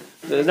malo.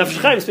 The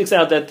Nefesh Chaim speaks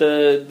out that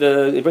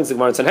he brings the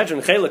Gemara in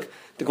Sanhedrin Chelik.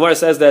 The Gemara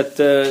says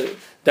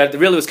that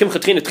really was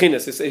kimcha trina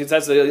trinas. He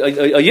says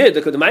a yid,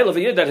 the mile of a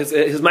yid, that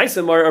his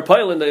meisim are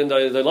pile in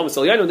the Lamas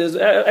Elyanim.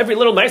 Every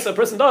little meisa a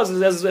person does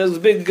is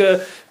big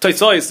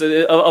toitzois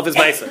of his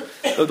meisa.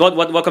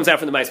 What comes out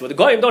from the meisa? But the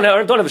goyim don't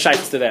have a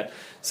shaykhs to that.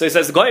 So he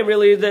says the goyim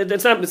really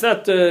it's not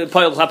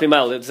pile happy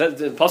mal. The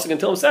pasuk in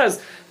Tilm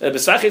says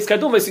besachis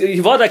kadumis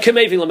yivada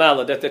kemevi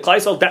lamala, that the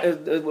klaisol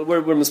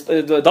where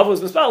the davar was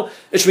mispal,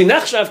 it should be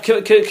nechshav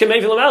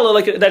kemevi lamala,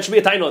 like that should be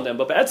a tain on them.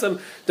 But be'etzem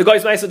the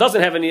guy's meisa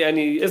doesn't have any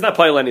is not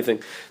pile anything.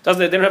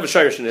 They don't have a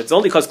shirish in it. It's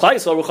only because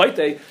klaisol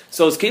ruchayte.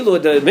 So it's kilu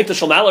the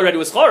mikdash shalmal already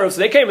was charav. So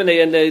they came and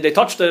they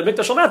touched the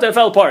mikdash shalmal and it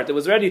fell apart. It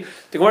was already,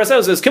 the Gemara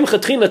says it was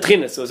kimcha trina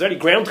trinas. So it was already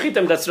ground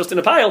chitim that's just in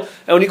a pile,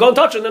 and when you go and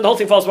touch it, then the whole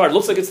thing falls apart. It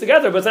looks like it's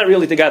together, but it's not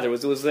really together.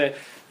 It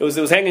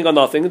was hanging on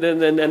nothing.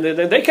 And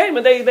they came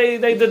and they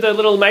did the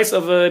little mice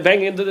of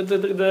banging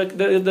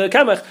the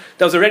kamach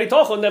that was already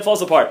tochel and that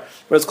falls apart.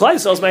 Whereas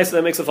klaisol's mice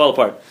that makes it fall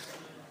apart.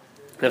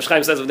 Nefesh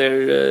Chaim says from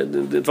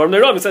the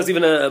Ram, it says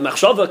even a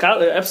machshava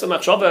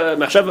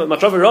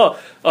ra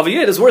of a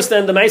yid is worse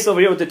than the mice over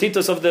here with the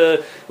titus of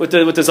the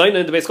zayin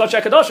and the beis kodesh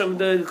hakadoshim,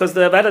 because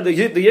the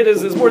yid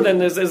is more than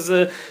his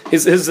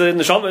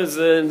neshama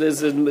is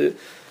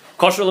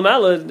kosher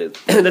lamala.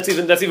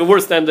 That's even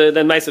worse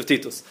than mice of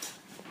titus.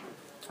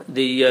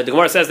 The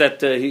Gemara says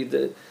that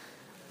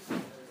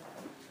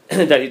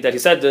he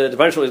said the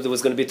branch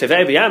was going to be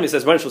tevei b'yam. He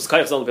says the branch was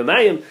kayach zol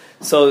b'mayim.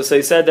 So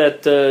he said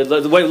that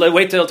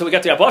wait till we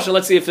get to Yabosh and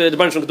let's see if the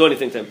branch will do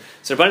anything to him.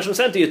 So the branch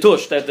sent to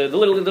Yitush, that the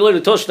little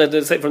tush that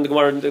they say from the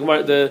Gemara,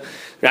 the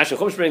Rashi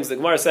Chumash brings. The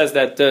Gemara says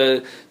that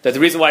the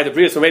reason why the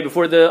brias were made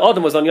before the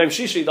Adam was on Yom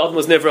Shishi, the Adam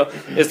was Nivra,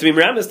 is to be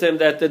meramis to him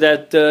that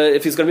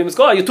if he's going to be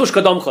Miskah, Yitush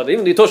kadamcha.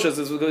 Even the Yitush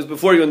is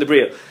before you in the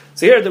bria.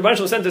 So here the branch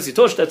sent this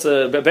Yitush that's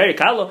a very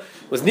kala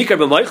was nikar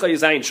b'moicha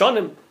yizayin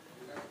shonim.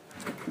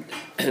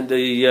 And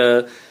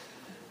the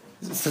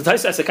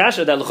Taisa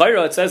Asakasha that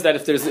l'chayra it says that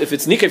if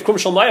it's nikev krum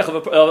shal mayach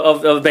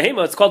of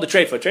behema, it's called the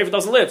treifa. Treifa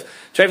doesn't live.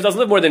 Treifa doesn't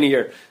live more than a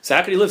year. So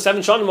how could he live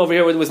 7 shanim over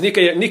here? It was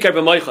nikar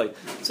b'maychay.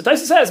 So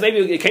Taisa says maybe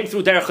it came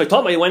through derech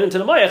chaytama. He went into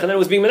the mayach and then it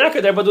was being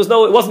menaked there, but it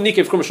wasn't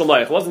nikev krum shal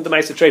mayach. It wasn't the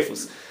ma'aser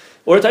treifus.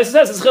 Or Taisa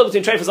says it's chil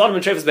between treifus adam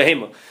and treifus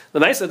behema. The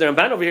ma'aser the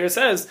Ramban over here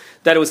says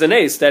that it was a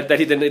nace that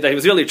he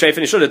was really a treif and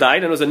he should have died,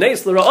 and it was a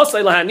nace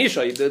l'ra'osay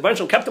lahanisha. The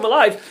Baruch kept him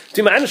alive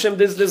to be ma'anishim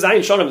the zayin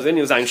shonim. The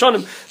Indian zayin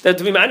shonim that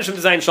to be ma'anishim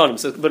the zayin shonim.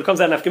 So, but it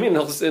comes out in Afkamin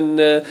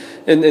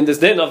in this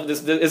din of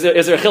this. Is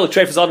there a chil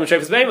treifus adam and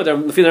treifus behema? There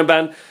the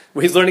Ramban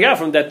where he's learning out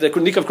from that the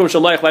nikav kum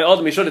shal mayach by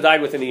adam he should have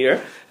died within a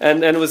year,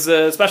 and it was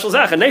a special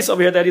zach a nace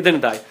over here that he didn't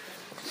die.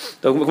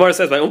 The Gemara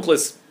says by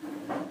unclis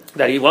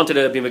that he wanted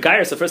to be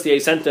Megayer, so first he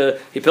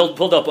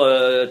pulled up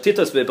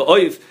Titus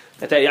Boehm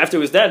after he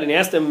was dead, and he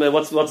asked him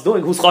what's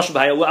doing, who's Choshev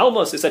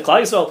Almos? He said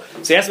Klal Yisrael.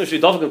 So he asked him if he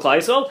Dovik and Klal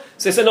Yisrael.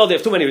 So he said no, they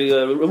have too many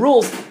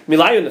rules.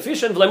 Milayu and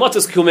Efficient,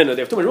 V'lemotzes Kuminu.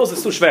 They have too many rules.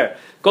 It's too schwer.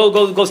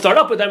 Go start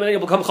up with them, and then you'll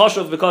become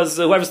Choshev, because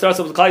whoever starts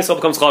up with Klal Yisrael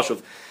becomes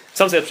Choshev.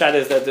 Some say the pshat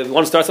is that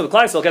one starts with the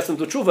Klal Yisrael, gets them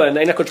to tshuva, and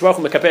Eina Kotzroch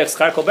Mekapech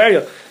Schar Kol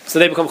Beria, so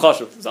they become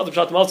chashuv. There's other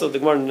pshatim also. The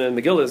Gemara in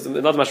Megillah is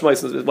not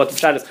mashmois is what the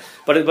pshat is,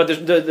 but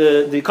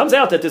it comes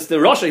out that the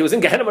Rasha he was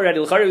in Gehenna already.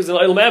 L'chari he was in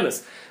Oil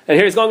Memes. And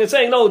here he's going and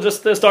saying, no,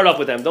 just start up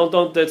with them.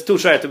 Don't. It's too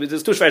short to be a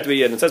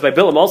Yid. It says by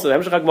Boehm also. The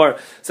Hemshech Hagmar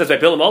says by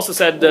Boehm also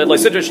said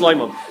Loisidr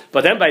Shloimim.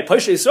 But then by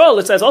Poshe Yisrael,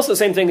 it says also the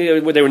same thing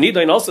where they were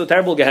Nidain, also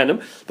terrible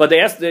Gehenim. But they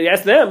asked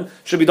them,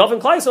 should be Dovin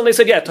Klais, and they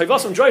said, yeah,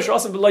 Toivasam Joish,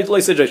 also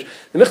Loisidr.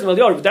 The Michal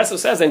Eliyahu, but that's what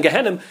it says. And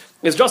Gehenim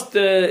is just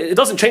it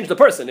doesn't change the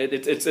person. It's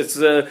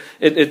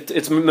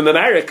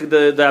Mamarik,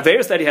 the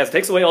Averis that he has,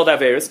 takes away all the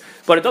Averis,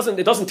 but it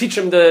doesn't teach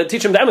him the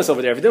Emes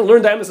over there. If he didn't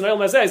learn the Emes in El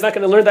Mazeh, he's not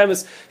going to learn the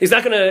Emes. It's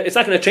not going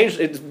to change.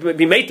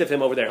 Be mate of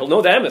him over there. He'll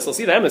know the Emes. He'll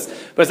see the Emes,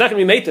 but it's not going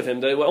to be mate of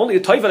him. Only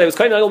the Toiva that was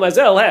kind of El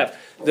Mazeh will have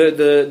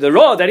the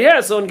raw that he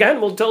has. So in Gehenim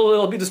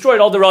will be destroyed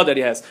all the raw that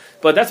he has.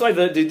 But that's why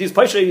these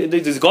Paishay,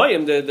 these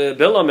Goyim, the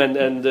Bilam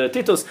and the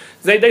Titus,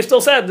 they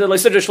still said the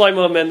Lysidra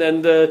Shloimim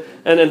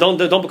and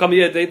don't become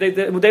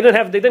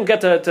they didn't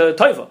get to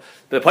Toiva.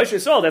 The Paishay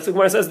Yisrael, that's what the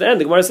Gemara says at the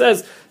end. The Gemara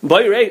says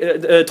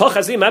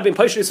Tochazim have been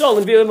Paishay Yisrael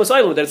and Via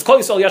Musailim, that it's Kol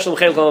Yisrael Yashlam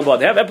Chel Kalabad.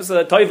 They have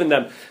episode Toiv in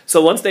them.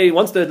 So once the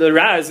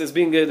Raz is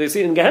being they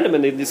see it in Gehenim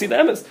and they see the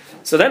Emes.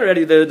 So then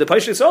already the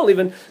Paishay Yisrael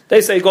even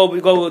they say go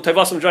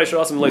Toivasam Dreish or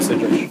Asim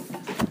Lysidra.